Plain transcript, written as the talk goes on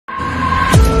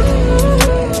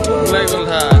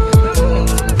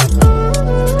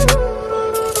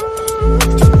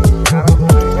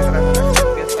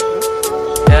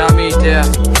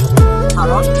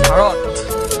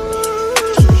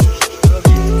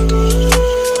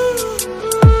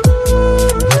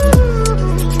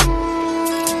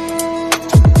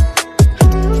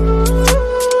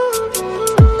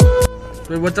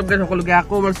WhatsApp guys সকলোকে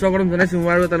আকৌ মই স্বাগতম জনাইছো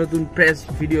মোৰ এটা নতুন ফ্ৰেছ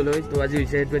ভিডিও লৈ তো আজি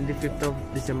হৈছে 25th of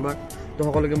December তো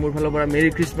সকলোকে মোৰ ফালৰ পৰা মেৰি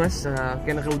ক্ৰিসমাস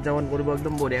কেনেকৈ উদযাপন কৰিব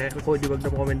একদম বঢ়িয়াকৈ কৈ দিব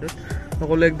একদম কমেন্টত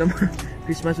সকলো একদম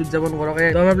ক্ৰিসমাস উদযাপন কৰকে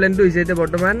তো আমাৰ প্ল্যানটো হৈছে এতিয়া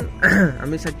বৰ্তমান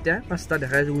আমি 5টা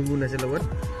দেখাইছো গুণগুণ আছে লগত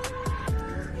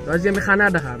তো আজি আমি খানা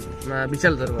দেখাম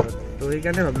বিশাল দৰবাৰত তো এই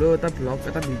কাৰণে ভাবলো এটা ব্লগ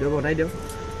এটা ভিডিও বনাই দিও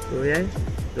তো ইয়াই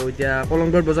তো এতিয়া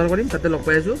কলংগৰ বজাৰ কৰিম তাতে লগ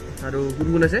পাই আছো আৰু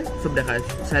গুণগুণ আছে সব দেখাই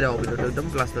আছো চাই ৰাও ভিডিওটো একদম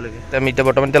ক্লাছলৈকে আমি এতিয়া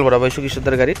বৰ্তমান তেল ভৰাব আছো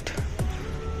কিশোৰৰ গাড়ীত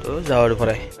তো যাওঁৰ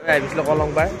পৰাই আহিছিলো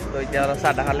কলংবাৰ তো এতিয়া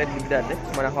চাহ খালে দিগদাৰ আছে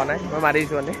মানে খোৱা নাই মই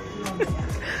মাৰিছো মানে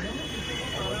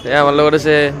আমাৰ লগত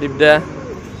আছে দিবদা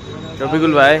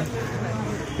ৰবিকুল ভাই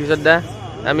কিশোৰ দা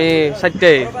আমি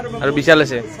 4টাই আৰু বিশাল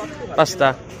আছে 5টা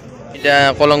এতিয়া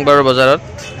কলংবাৰৰ বজাৰত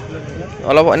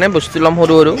অলপ এনে বস্তু লম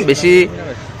সৰু সৰু বেছি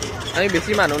আমি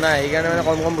বেছি মানুহ নাই এইকাৰণে মানে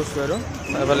কম কম বস্তু আৰু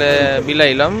এফালে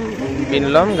বিলাহী ল'ম বিন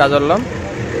ল'ম গাজৰ ল'ম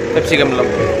কেপচিকাম ল'ম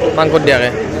মাংসত দিয়াকে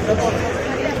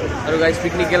আৰু গাইজ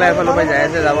পিকনিক গেলা এফালৰ পৰা যাই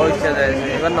আছে যাব ইচ্ছা যাই আছে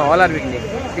এইবাৰ নহ'ল আৰু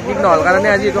পিকনিক নহ'ল কাৰণে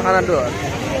আজি এইটো খানাটো হ'ল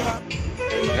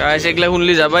গাইজ এইগিলা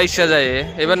শুনলি যাব ইচ্ছা যায়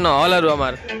এইবাৰ নহ'ল আৰু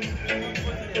আমাৰ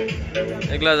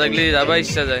এইগিলা জাগলি যাব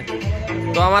ইচ্ছা যায়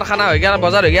তো আমাৰ খানা হৈ গ'ল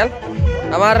বজাৰ হৈ গ'ল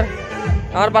আমাৰ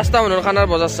 5টা মানুহৰ খানাৰ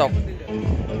বজাৰ চাওক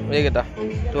এইকেইটা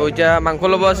তো এতিয়া মাংস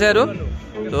ল'ব আছে আৰু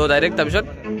তো ডাইৰেক্ট তাৰপিছত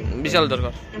বিশাল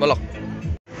দৰকাৰ বলক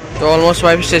তো অলমষ্ট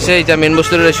 5 আছে এতিয়া মেইন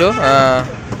বস্তুটো লৈছো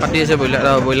পাতি আছে ব্ৰইলাৰ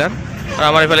আৰু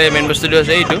আমাৰ এইফালে মেইন বস্তুটো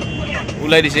আছে এইটো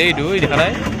ওলাই দিছে এইটো দেখা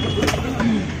নাই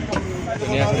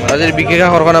আজি বিকেকা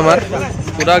ঘৰখন আমাৰ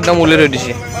পুৰা একদম ওলাই ৰৈ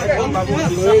দিছে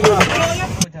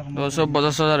তো সব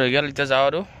বজাৰ হৈ গ'ল এতিয়া যাওঁ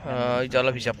আৰু এতিয়া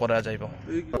অলপ হিচাপ কৰা যাব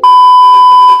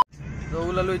তো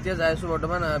ওলালো এতিয়া যাই আছো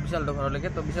বৰ্তমান বিশাল ঘৰলৈকে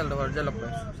তো বিশাল ঘৰত যাই লগ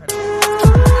পাইছো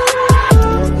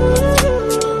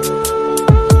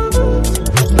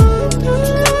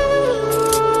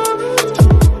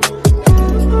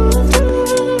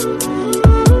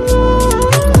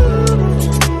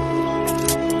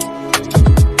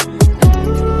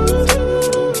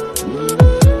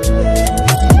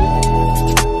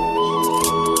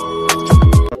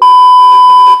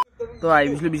তো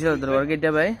আহিছিলো বিশাল দৰবাৰ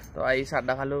কেতিয়া পাই তো আহি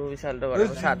চাহটা খালো বিশাল দৰবাৰ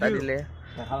চাহটা দিলে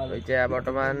এতিয়া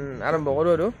বৰ্তমান আৰম্ভ কৰো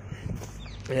আৰু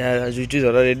জুইটো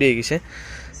ধৰা ৰেডি হৈ গৈছে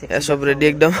সব ৰেডি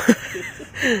একদম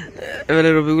এফালে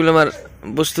ৰবিকুল আমাৰ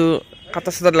বস্তু কাটা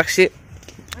চাটাত লাগছে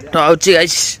তো আউটছি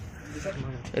গাইছ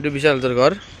এইটো বিশালতৰ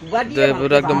ঘৰ তো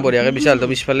পুৰা একদম বঢ়িয়াকৈ বিশালটো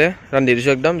পিছফালে ৰান্ধি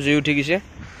দিছো একদম জুই উঠি গৈছে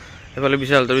এফালে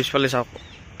বিশালটোৰ পিছফালে চাওক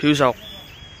ভিউ চাওক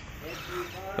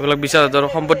এইবিলাক বিশালতৰ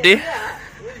সম্পত্তি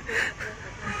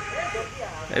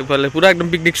এইফালে পুৰা একদম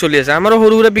পিকনিক চলি আছে আমাৰো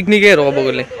সৰু সুৰা পিকনিকে আৰু ক'ব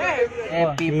গ'লে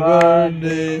happy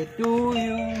birthday to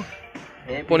you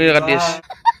paneer কাটি আছে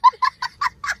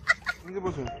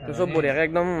তো সব বঢ়িয়াকৈ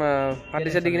একদম কাটি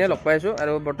চাটি কিনে লগ পাই আছো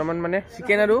আৰু বৰ্তমান মানে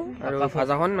চিকেন আৰু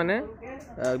ভাজাখন মানে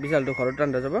বিশালটো ঘৰত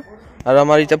ৰন্ধা যাব আৰু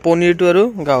আমাৰ এতিয়া পনীৰটো আৰু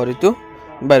গাহৰিটো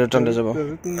বাহিৰত ৰন্ধা যাব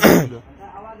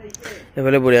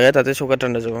এইফালে বঢ়িয়াকৈ তাতে চৌকাত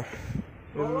ৰন্ধা যাব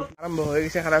আৰম্ভ হৈ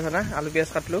গৈছে খানা চানা আলু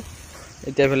পিঁয়াজ কাটলো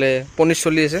এতিয়া এফালে পনীৰ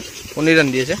চলি আছে পনীৰ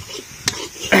ৰান্ধি আছে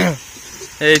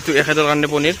এইটো এখেতৰ কাৰণে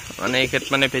পনীৰ মানে এখেত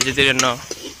মানে ভেজিটেৰিয়ান ন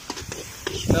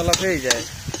অলপ হৈ যায়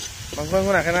মাংস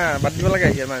নাখে না বাদ দিব লাগে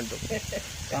আহিছে মানুহটো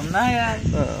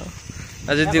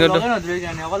আজিৰ দিনতো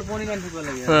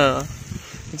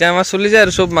এতিয়া আমাৰ চলি যায়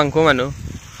আৰু চব মাংস মানুহ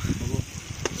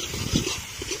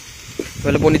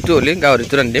এফালে পনীৰটো হ'লে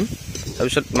গাহৰিটো ৰান্ধিম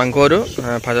তাৰপিছত মাংস আৰু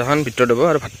ভাজাখন ভিতৰত হ'ব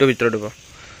আৰু ভাতটো ভিতৰত হ'ব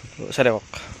চাই থাকক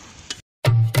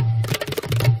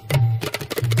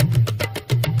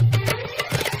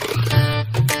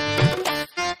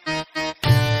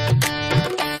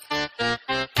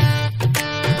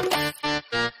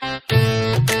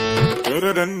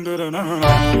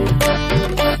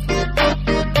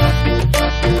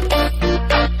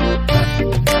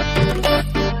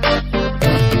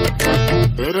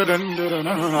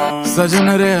सजन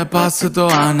रे पास तो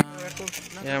आना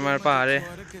ये हमारे पाहाड़े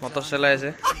मोटर चलाई আছে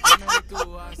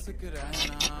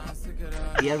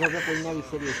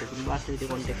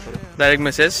direct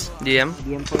message DM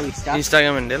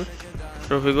Instagram handle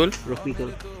Rafiqul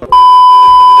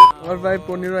और भाई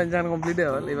पनीर अंजान कंप्लीट है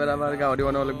वाल इबार हमार गावडी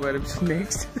बनाव लगबो आरो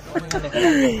नेक्स्ट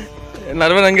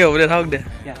नारबा नंगे होबे थाक दे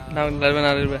नारबा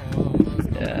नारबा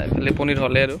खाली पनीर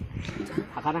हले आरो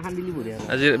खाना खान दिली बढिया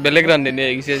আজি বেলেগ ৰান্ধনি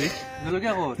আহিছে আজি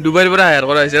দুবাইৰ পৰা হায়াৰ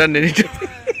কৰা হৈছে ৰান্ধনিটো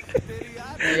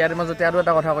ইয়াৰ মাজতে আৰু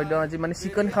এটা কথা কৈ দিওঁ আজি মানে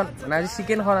চিকেন খান মানে আজি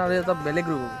চিকেন খান আৰু এটা বেলেগ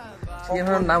ৰূপ চিকেন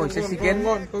খানৰ নাম হৈছে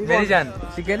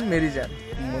চিকেন মেৰিজান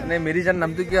মানে মেৰিজান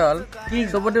নামটো কি হ'ল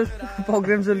সবতে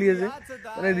প্ৰগ্ৰাম চলি আছে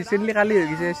মানে ৰিসেন্টলি কালি হৈ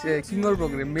গৈছে কিঙৰ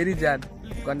প্ৰগ্ৰাম মেৰিজান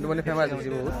গানটো মানে ফেমাস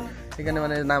হৈছে বহুত সেইকাৰণে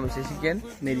মানে নাম হৈছে চিকেন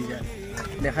মেৰিজান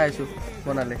দেখাইছো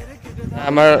বনালে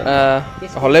আমাৰ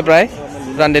হলে প্ৰায়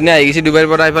ৰান্ধনী আহি গৈছে ডুবাইৰ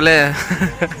পৰা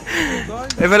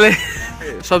এইফালে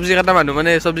চব্জি কাটা মানুহ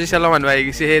মানে চব্জি চেলা মানুহ আহি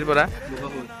গৈছে সেইৰ পৰা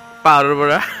পাহাৰৰ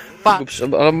পৰা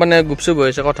অলপ মানে গুপচুপ হৈ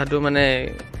আছে কথাটো মানে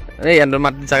এই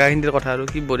মাত জাগাখিনিৰ কথা আৰু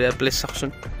কি বঢ়িয়া প্লেচ চাওকচোন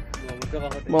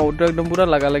ব্ৰহ্মপুত্ৰ একদম পুৰা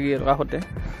লাগা লাগি আৰু কাষতে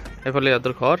এইফালে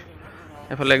সিহঁতৰ ঘৰ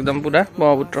এইফালে একদম পুৰা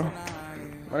ব্ৰহ্মপুত্ৰ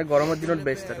মানে গৰমৰ দিনত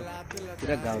বেষ্ট আৰু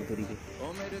পুৰা গাঁও তৰিকে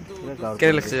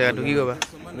কেনে লাগছে জেগাটো কি ক'বা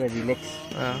ৰিলেক্স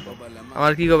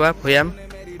আমাৰ কি ক'বা ভৈয়াম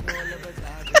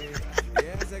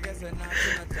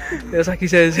চাকি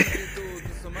চাই আছে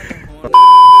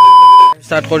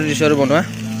ষ্টাৰ্ট কৰি দিছোঁ আৰু বনোৱা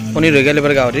পনীৰ হৈ গ'ল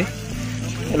এবাৰ গাহৰি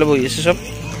অলপ বহি আছে চব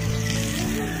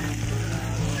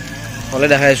হ'লে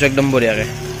দেখাই আছোঁ একদম বঢ়িয়াকৈ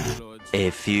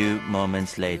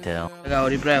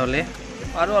গাহৰি প্ৰায় হ'লে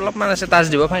আৰু অলপমান আছে টাচ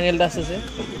দিব ফাইনেল টাচ আছে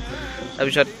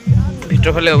তাৰপিছত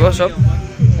ভিতৰৰ ফালে হ'ব চব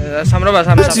চাম ৰ'বা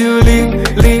চাম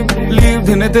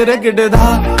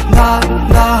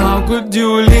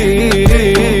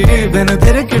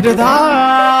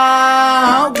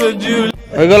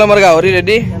হৈ গ'ল আমাৰ গাহৰি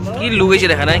ৰেডি কি লুক হৈছে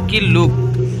দেখা নাই কি লুক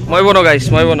মই বনাওঁ গাইছ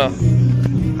মই বনাওঁ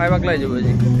খাই পাক লাই যাব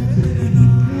আজি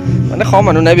মানে খাওঁ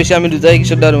মানুহ নাই বেছি আমি দুটাই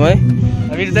কিশোৰ আৰু মই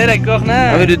আমি দুটাই ৰাক্ষস না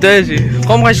আমি দুটাই আছি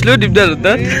কম খাইছিলোঁ দীপদাৰ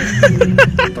দুটাত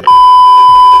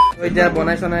এতিয়া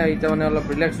বনাই চনাই এতিয়া মানে অলপ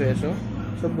ৰিলেক্স হৈ আছোঁ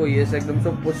চব বহি আছে একদম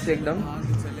চব বসছে একদম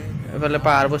এফালে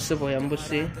পাহাৰ বসছে ভৈয়াম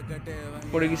বসছে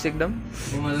পৰি গৈছে একদম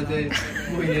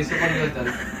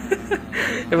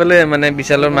এফালে মানে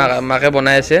বিশালৰ মাকে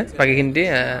বনাই আছে বাকীখিনি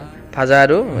ভাজা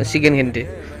আৰু চিকেনখিনি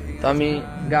তো আমি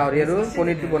গাহৰি আৰু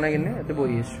পনীৰটো বনাই কিনে ইয়াতে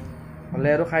বহি আছোঁ হ'লে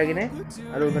আৰু খাই কিনে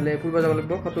আৰু এইফালে ফুৰিব যাব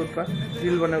লাগিব ফটো উঠবা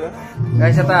ৰিল বনাব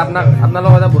গাইছ এটা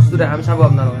আপোনালোকক এটা বস্তু দেখাম চাব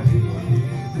আপোনালোকে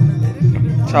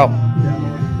চাওক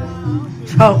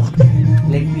চাওক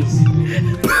leg piece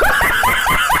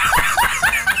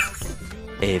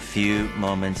A few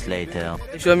moments later.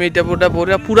 এইছো আমি এটা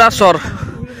পুরা সর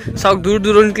চাওক দূৰ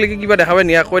দূৰণিলৈকে কিবা দেখা পাই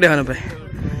নিয়া কৈ দেখা নাপায়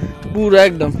পুৰা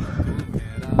একদম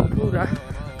পুৰা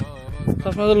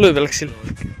চশমাটো লৈ পেলাইছিল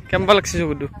কেম্পা লাগছে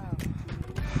চকুটো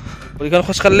ভৰিখন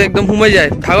খোজ কাঢ়িলে একদম সোমাই যায়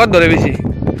ভাগত ধৰে বেছি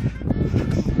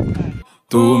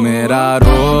तू मेरा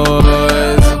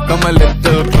रोज come a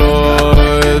little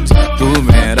close तू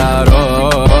मेरा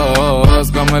रोज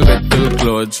come a little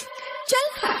close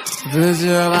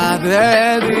वादे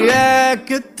दिए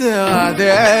कितने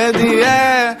वादे दिए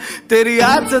तेरी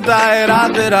याद सताए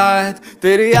रात रात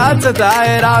तेरी याद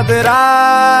सताए रात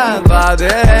रात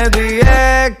वादे दिए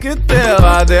कितने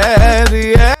वादे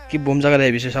दिए কি বম জায়গা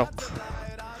দেই বিছে চাওক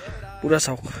পুরা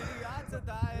চাওক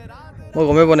মই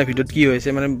গমে বনাই ভিডিওত কি হৈছে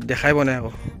মানে দেখাই বনাই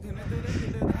আকৌ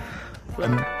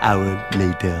An hour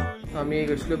later. আমি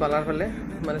গৈছিলোঁ বালাৰ ফালে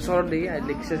মানে চৰত দেখি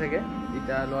দেখিছে চাগে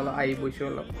এতিয়া অলপ আহি বৈছোঁ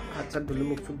অলপ হাত চাত ধুলোঁ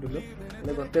মুখ চুখ ধুলোঁ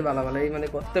মানে গোটেই বালা বালাই মানে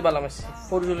গোটেই বালা মাৰিছে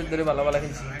সৰু জলিৰ দৰে বালা বালা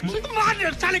খেলিছে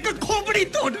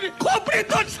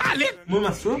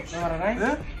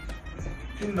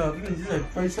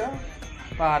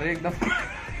পাহাৰে একদম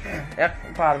এক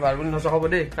পাহাৰ বুলি নচা হ'ব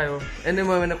দেই খাই এনে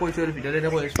মই মানে কৈছোঁ আৰু ভিডিঅ'ত এনে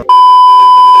কৈ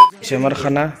আছোঁ আমাৰ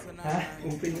খানা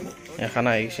খানা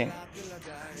আহিছে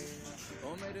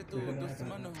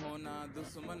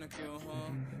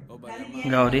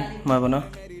গাহৰি মই বনাওঁ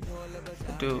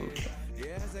এইটো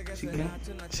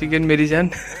চিকেন মেৰিজান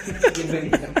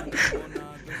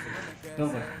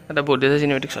এটা বহুত আছে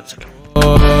চিনেমেটিক শ্বট চালোঁ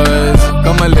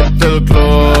come a little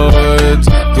close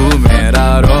तू मेरा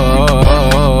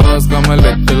रोज come a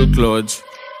little close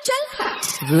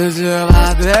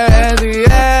वादे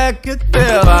दिए कितने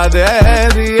वादे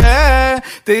दिए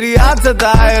तेरी याद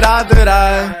सताए रात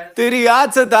रात तेरी याद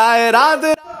सताए रात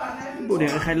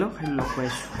বঢ়িয়াকৈ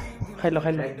খাই ল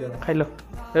খাই ল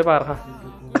এই পাহাৰ খা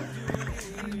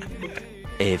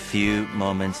A few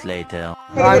moments later.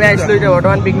 আমি আহিছিলোঁ এতিয়া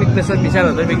বৰ্তমান পিকনিক প্লেচত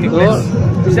বিশালহঁতৰ পিকনিক প্লেচ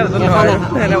বিশালহঁতৰ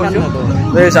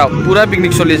নহয় চাওক পুৰা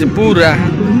পিকনিক চলি আছে পুৰা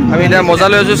আমি এতিয়া মজা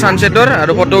লৈ আছোঁ ছানছেটৰ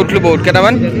আৰু ফটো উঠিলোঁ বহুত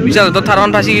কেইটামান বিশালহঁতৰ থাৰখন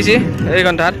ফাঁচি গৈছে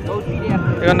এইখন থাৰ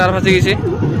ফাঁচি গৈছে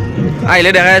আহিলে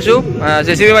দেখাই আছোঁ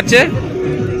জেচিবি পাতিছে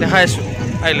দেখাই আছোঁ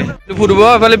আহিলে ফুৰিব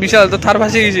এফালে বিশালহঁতৰ থাৰ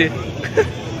ফাঁচি গৈছে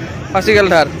ফাঁচি গেল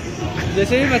থাৰ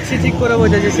জেচিবি পাতিছে ঠিক কৰাব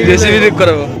জেচিবি ঠিক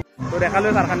কৰাব তো দেখালো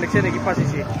থাৰখন দেখিছে নেকি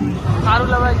ফাঁচিছে থাৰ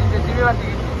ওলাব জেচিবি পাতি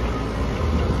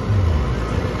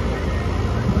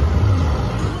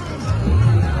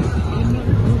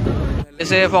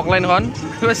ফকলাইনখন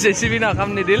জেচিবি না কাম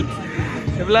নিদিল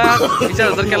এইবিলাক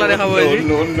বিশালহঁতৰ খেলা দেখাব আছে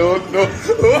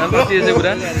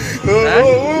পুৰা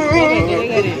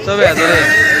চবে হাতৰে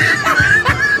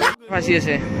ফাঁচি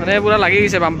আছে মানে পুৰা লাগি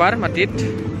গৈছে বাম্পাৰ মাটিত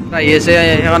আহি আছে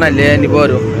সেইখন আহিলে নিব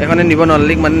আৰু এইখনে নিব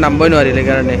নোৱাৰিলে মানে নামবই নোৱাৰিলে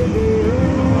কাৰণে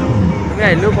আমি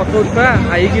আহিলো ফটো উঠবা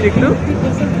আহি কি দেখলো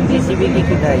জেসিবি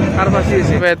কি খাই আর ফাসি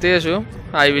আছে এতে আছো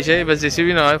আই বিছে এবার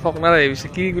জেসিবি নহয় ফকনার আই বিছে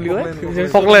কি গুলি কয়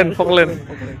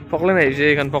ফকলেন আইছে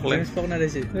এইখান ফকলেন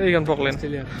এইখান ফকলেন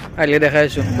আইলে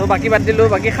দেখাইছো তো বাকি বাদ দিলো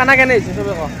বাকি খানা কেনে হইছে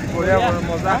সবে ক বঢ়িয়া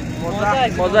মজা মজা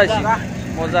মজা হইছে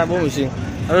মজা বম হইছে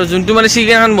আৰু যোনটো মানে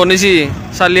চিকেন খান বনিছি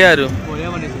চালিয়া আৰু বঢ়িয়া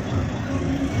বনিছে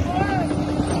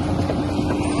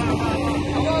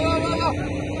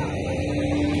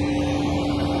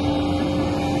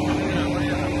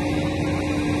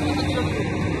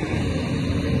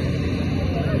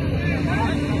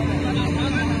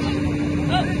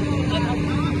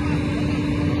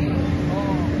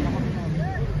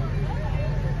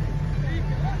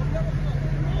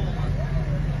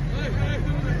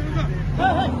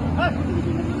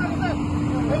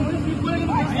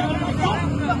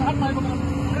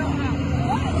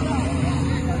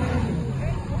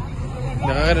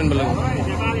দেখা করেন বলে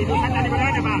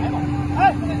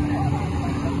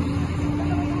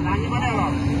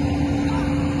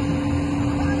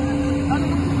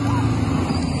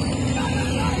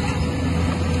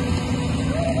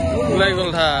উলাই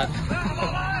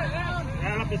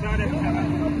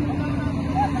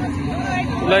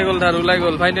গল ধার উলাই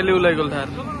গল ফাইনালি উলাই গল ধার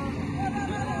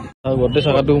গোটে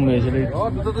চাকাটো ঘুমি আছিল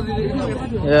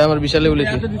আমার বিশালে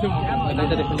উলাইছে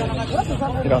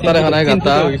গাতা দেখা নাই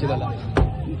গাতা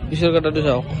পিছৰ কাটাটো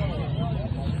চাও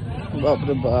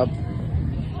বাপরে বাপ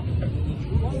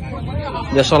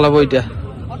যা চলাব এতিয়া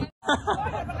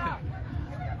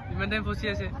ইমান টাইম ফসি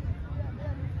আছে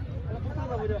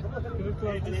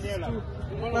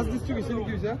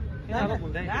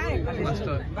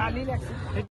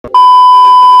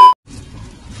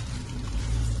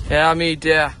আমি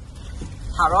এতিয়া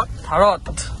থাৰত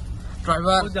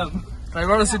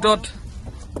ড্ৰাইভাৰৰ সিটত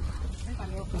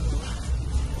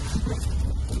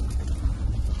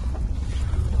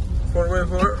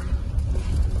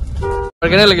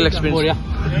কেনে লাগিল এক্সপিৰিয়েঞ্চ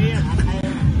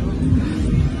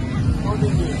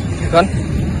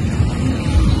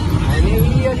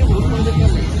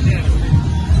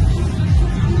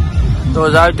তো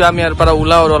যাও এতিয়া আমি ইয়াৰ পৰা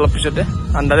ওলাও আৰু অলপ পিছতে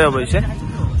আন্ধাৰে হ'ব হৈছে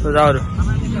তো যাও আৰু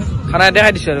খানা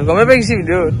দেখাই দিছো আৰু গমে পাই গৈছি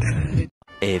ভিডিঅ'ত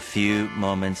A few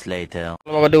moments later.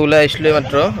 লগতে ওলাই আহিছিলো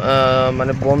মাত্ৰ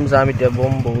মানে বম যাম এতিয়া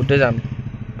বম বহুতে যাম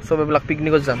সব এইবিলাক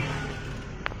পিকনিকত যাম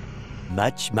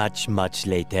Much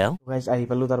later. গাইজ আহি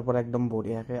পালো তাৰ পৰা একদম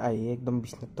বঢ়িয়াকে আহি একদম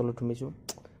বিছনাৰ তলত উঠিছো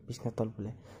বিছনাৰ তল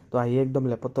বোলে তো আহি একদম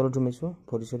লেপৰ তলত উঠিছো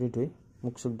ভৰি চৰি ধুই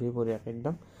মুখ চুখ ধুই বঢ়িয়াকে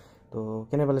একদম তো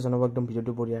কেনে পালে জনাব একদম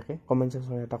ভিডিঅ'টো বঢ়িয়াকে কমেণ্ট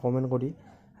সেকশ্যনত এটা কমেণ্ট কৰি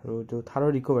আৰু এইটো থাৰৰ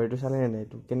ৰিকভাৰীটো চালে নে নাই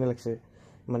এইটো কেনে লাগছে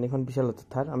মানে এখন বিশাল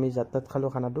থাৰ আমি যাত্ৰাত খালো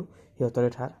খানাটো সিহঁতৰে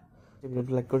থাৰ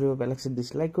ভিডিঅ'টো লাইক কৰিব বেলেগ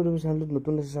ডিছলাইক কৰিব চেনেলটোত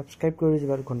নতুন আছে ছাবস্ক্ৰাইব কৰি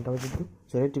দিব আৰু ঘণ্টা বাজিটো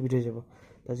জৰে টিভিত হৈ যাব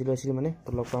আজিলৈ আছিল মানে তো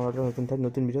লগ পাম আৰু নতুন ঠাইত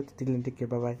নতুন ভিডিঅ'ত টিল টেক কেয়াৰ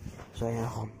বাই বাই জয়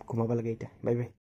অসম ঘুমাব লাগে এতিয়া বাই বাই